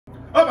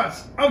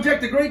Obas, I'm Jack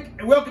the Greek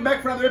and welcome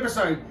back for another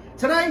episode.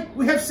 Today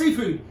we have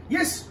seafood.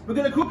 Yes, we're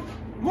going to cook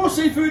more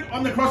seafood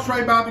on the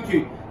CrossRay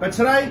BBQ. But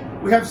today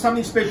we have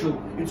something special.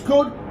 It's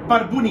called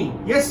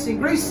Barbouni. Yes, in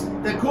Greece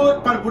they call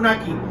it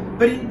Barbounaki.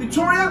 But in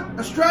Victoria,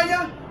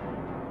 Australia,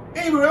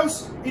 anywhere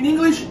else in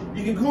English,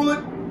 you can call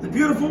it the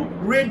beautiful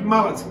red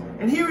mullet.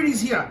 And here it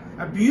is here,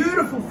 a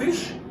beautiful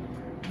fish,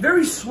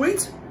 very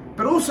sweet,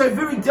 but also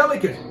very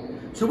delicate.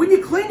 So when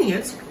you're cleaning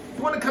it, if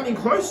you want to come in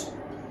close,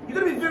 you've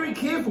got to be very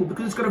careful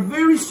because it's got a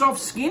very soft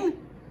skin.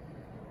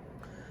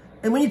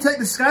 And when you take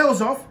the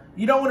scales off,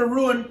 you don't want to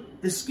ruin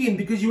the skin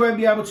because you won't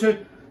be able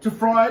to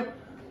fry it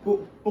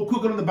or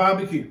cook it on the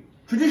barbecue.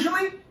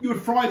 Traditionally, you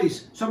would fry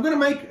this. So I'm going to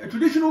make a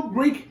traditional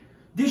Greek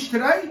dish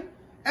today,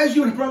 as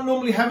you would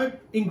normally have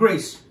it in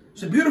Greece.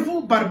 So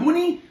beautiful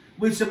barbouni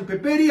with some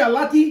peperi,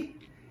 alati,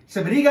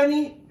 some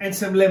rigani, and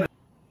some lemon.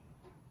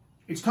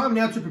 It's time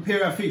now to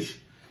prepare our fish.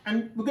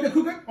 And we're going to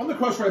cook it on the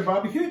CrossRay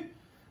BBQ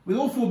with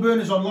all 4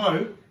 burners on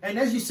low. And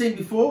as you've seen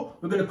before,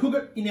 we're going to cook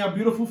it in our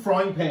beautiful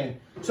frying pan.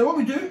 So what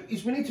we do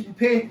is we need to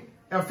prepare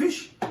our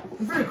fish.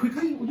 And very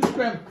quickly, we'll just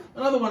grab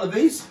another one of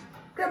these.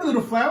 Grab a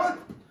little flour.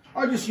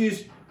 I just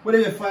use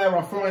whatever flour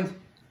I find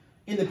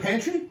in the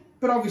pantry.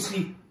 But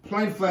obviously,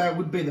 plain flour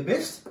would be the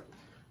best.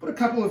 Put a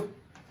couple of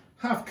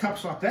half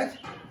cups like that.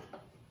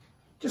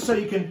 Just so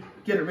you can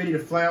get it ready to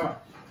flour.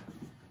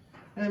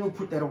 And we'll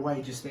put that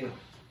away just there.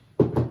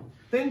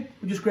 Then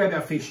we just grab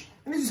our fish.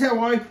 And this is how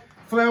I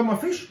flour my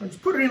fish. I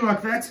just put it in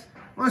like that,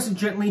 nice and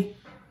gently.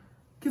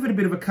 Give it a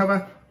bit of a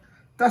cover,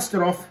 dust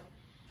it off,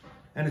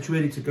 and it's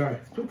ready to go.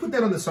 So we'll put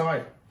that on the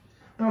side.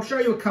 And I'll show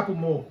you a couple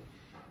more.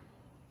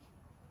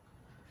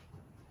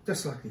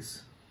 Just like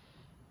this.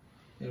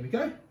 There we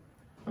go.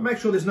 I make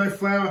sure there's no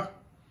flour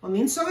on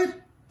the inside.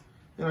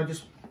 And I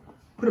just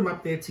put them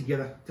up there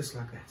together, just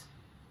like that.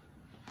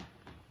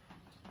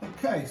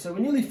 Okay, so we're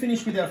nearly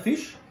finished with our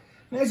fish.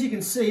 And as you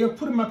can see, I've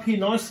put them up here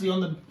nicely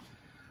on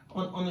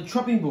the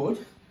chopping board,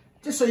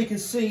 just so you can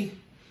see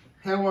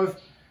how I've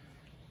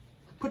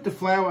put the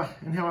flour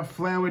and how I've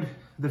floured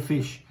the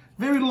fish.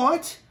 Very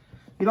light,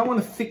 you don't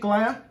want a thick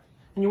layer,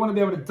 and you want to be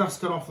able to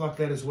dust it off like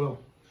that as well.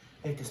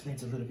 It just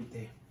needs a little bit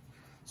there.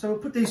 So we'll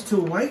put these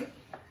 2 away.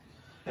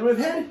 And we've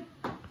had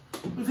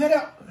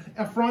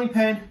our frying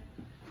pan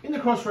in the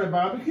CrossRay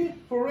BBQ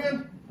for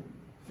around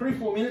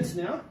 3-4 minutes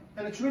now,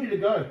 and it's ready to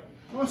go.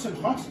 Nice and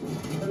hot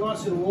and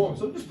nice and warm.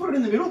 So just put it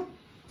in the middle,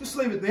 just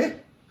leave it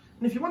there.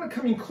 And if you want to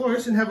come in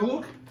close and have a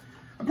look,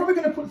 I'm probably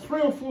going to put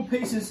 3 or 4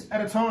 pieces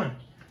at a time.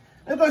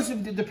 Now guys,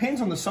 it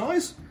depends on the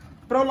size,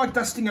 but I like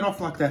dusting it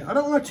off like that. I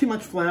don't like too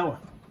much flour.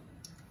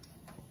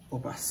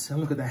 Opas,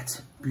 and look at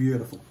that,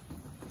 beautiful.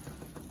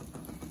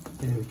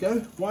 There we go,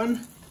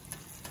 1,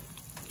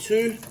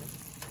 2,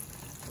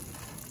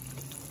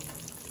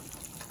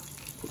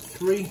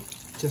 3,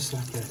 just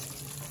like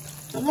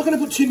that. I'm not going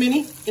to put too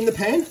many in the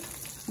pan.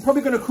 I'm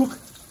probably going to cook,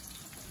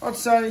 I'd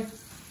say,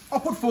 I'll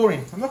put 4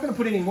 in. I'm not going to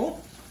put any more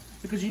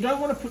because you don't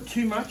want to put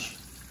too much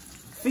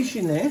fish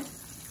in there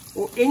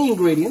or any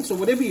ingredients or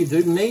whatever you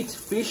do, meat,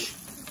 fish,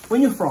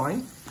 when you're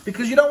frying,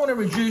 because you don't want to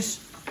reduce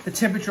the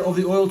temperature of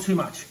the oil too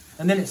much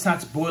and then it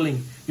starts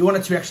boiling. You want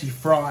it to actually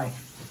fry.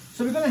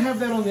 So we're going to have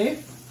that on there,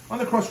 on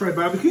the CrossRay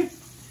BBQ,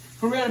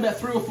 for around about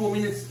 3 or 4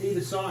 minutes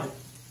either side.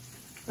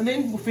 And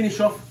then we'll finish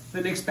off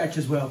the next batch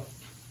as well.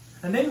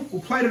 And then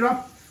we'll plate it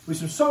up with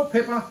some salt,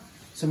 pepper,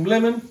 some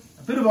lemon,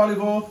 a bit of olive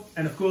oil,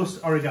 and of course,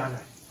 oregano.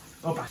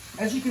 Okay.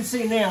 As you can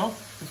see now,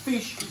 the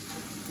fish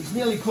is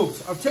nearly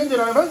cooked. I've turned it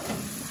over,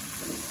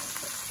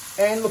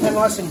 and look how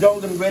nice and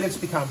golden red it's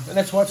become. And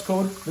that's why it's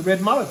called the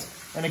red mullet.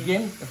 And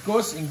again, of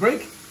course, in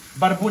Greek,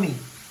 Barbouni.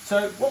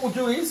 So what we'll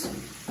do is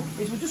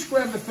we'll just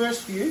grab the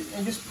first few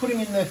and just put them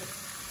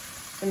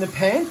in the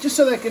pan, just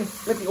so they can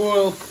let the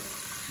oil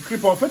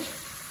drip off it,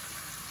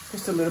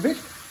 just a little bit.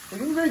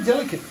 They're very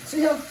delicate.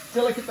 See how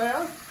delicate they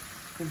are?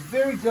 They're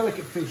very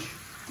delicate fish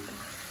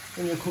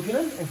when you're cooking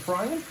them and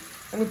frying them,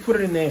 and we put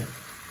it in there.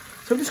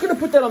 So I'm just going to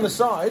put that on the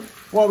side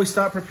while we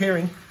start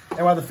preparing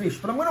our other fish.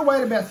 But I'm going to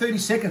wait about 30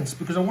 seconds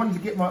because I wanted to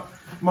get my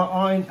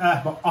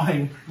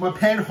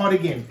pan hot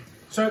again.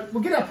 So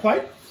we'll get our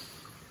plate,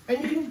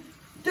 and you can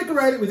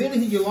decorate it with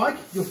anything you like,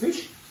 your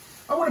fish.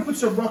 I want to put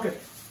some rocket.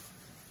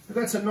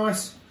 That's a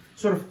nice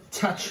sort of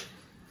touch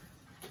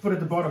to put at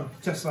the bottom,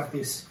 just like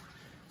this.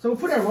 So we'll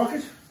put our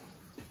rocket.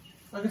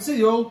 I can see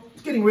the oil.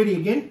 It's getting ready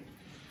again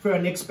for our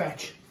next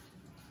batch.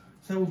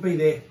 So we'll be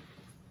there.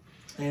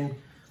 And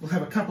we'll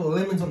have a couple of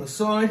lemons on the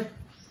side,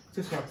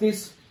 just like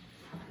this.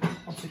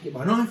 I'll just get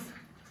my knife.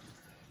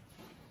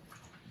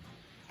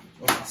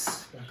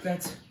 Like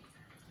that.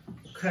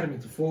 We'll cut them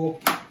into 4.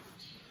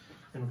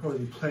 And we'll probably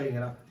be plating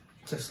it up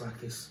just like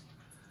this.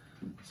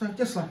 So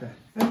just like that.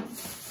 And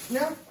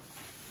now,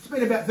 it's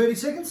been about 30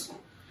 seconds.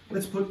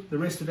 Let's put the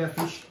rest of our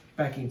fish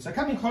back in. So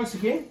come in close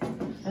again,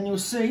 and you'll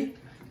see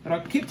that I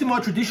keep to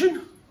my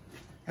tradition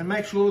and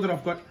make sure that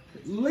I've got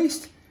at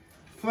least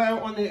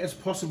flour on there as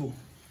possible.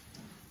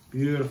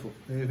 Beautiful,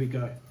 there we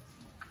go.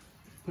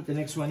 Put the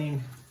next one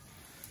in.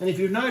 And if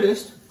you've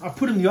noticed, I've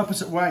put them the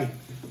opposite way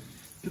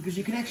because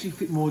you can actually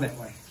fit more that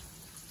way.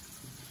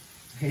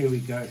 Here we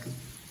go.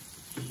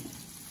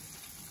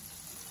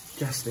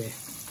 Just there.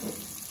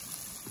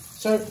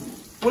 So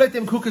we'll let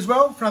them cook as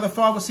well for another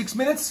 5 or 6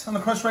 minutes on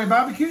the CrossRay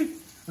BBQ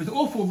with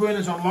all 4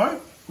 burners on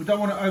low. We don't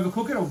want to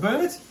overcook it or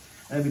burn it.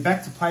 And we'll be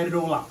back to plate it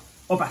all up.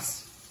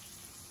 Opas.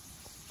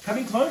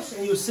 Coming close,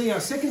 and you'll see our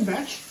second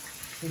batch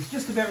is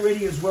just about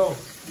ready as well.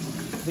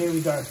 There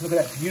we go. Look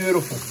at that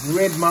beautiful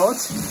red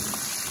mullet,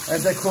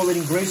 as they call it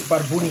in Greece,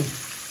 Barbouni.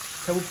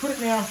 So we'll put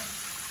it now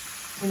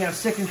in our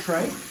second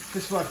tray,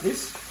 just like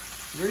this.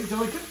 Very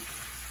delicate.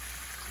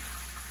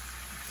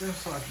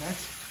 Just like that.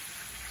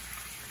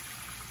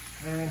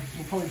 And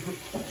we'll probably put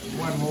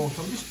one more.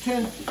 So I'll just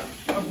turn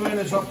our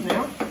burners off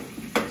now,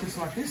 just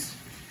like this.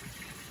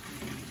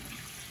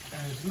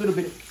 And there's a little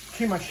bit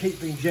too much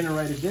heat being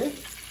generated there,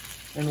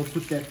 and we'll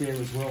put that there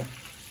as well.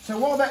 So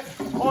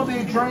while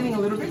they're draining a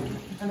little bit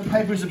and the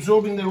paper is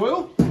absorbing the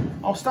oil,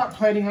 I'll start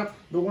plating up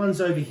the ones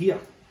over here.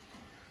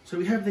 So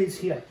we have these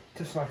here,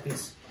 just like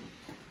this.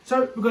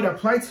 So we've got our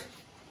plate,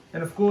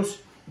 and of course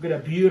we've got our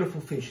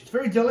beautiful fish. It's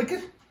very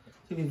delicate,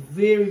 so be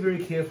very,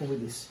 very careful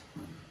with this.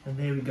 And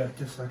there we go,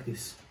 just like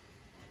this.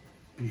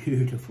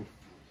 Beautiful.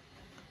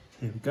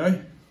 There we go.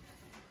 One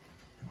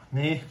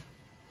there.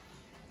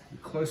 A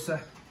bit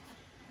closer.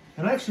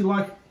 And I actually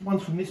like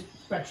ones from this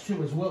batch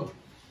too as well.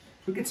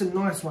 We'll get some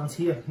nice ones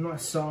here,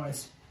 nice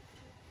size.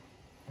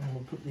 And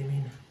we'll put them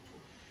in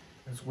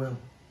as well.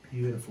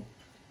 Beautiful.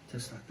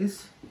 Just like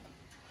this.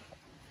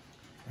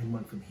 And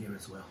one from here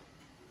as well.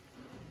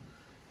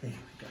 There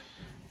we go.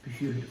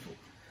 Beautiful.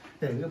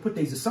 There we go. Put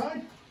these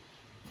aside.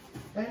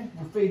 And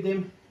we'll feed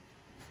them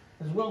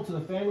as well to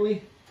the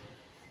family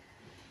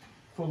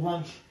for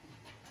lunch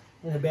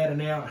in about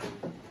an hour.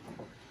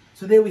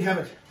 So there we have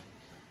it.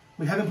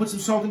 We haven't put some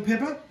salt and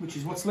pepper, which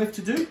is what's left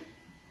to do.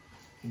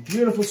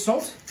 Beautiful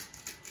salt,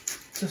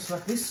 just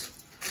like this,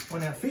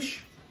 on our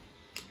fish.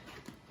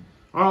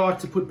 I like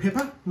to put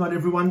pepper, not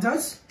everyone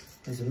does.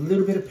 There's a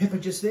little bit of pepper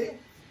just there.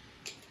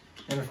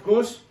 And of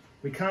course,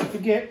 we can't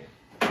forget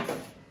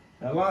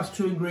our last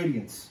 2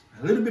 ingredients.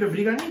 A little bit of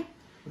rigani,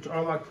 which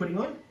I like putting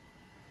on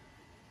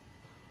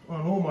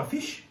all my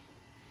fish,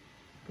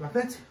 like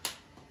that.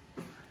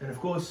 And of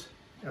course,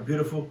 our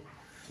beautiful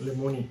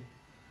limoni.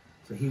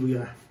 So here we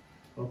are.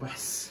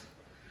 Opas.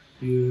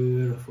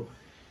 Beautiful.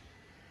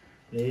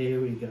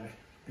 There we go.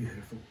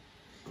 Beautiful.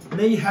 And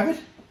there you have it.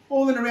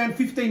 All in around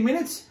 15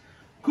 minutes.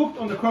 Cooked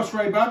on the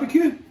CrossRay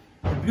BBQ.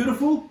 A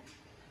beautiful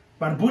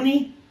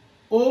Barbouni,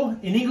 or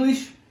in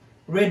English,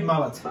 red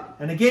mullet.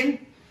 And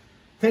again,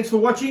 thanks for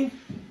watching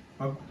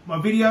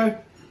my video.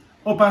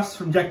 Opas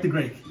from Jack the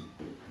Greek.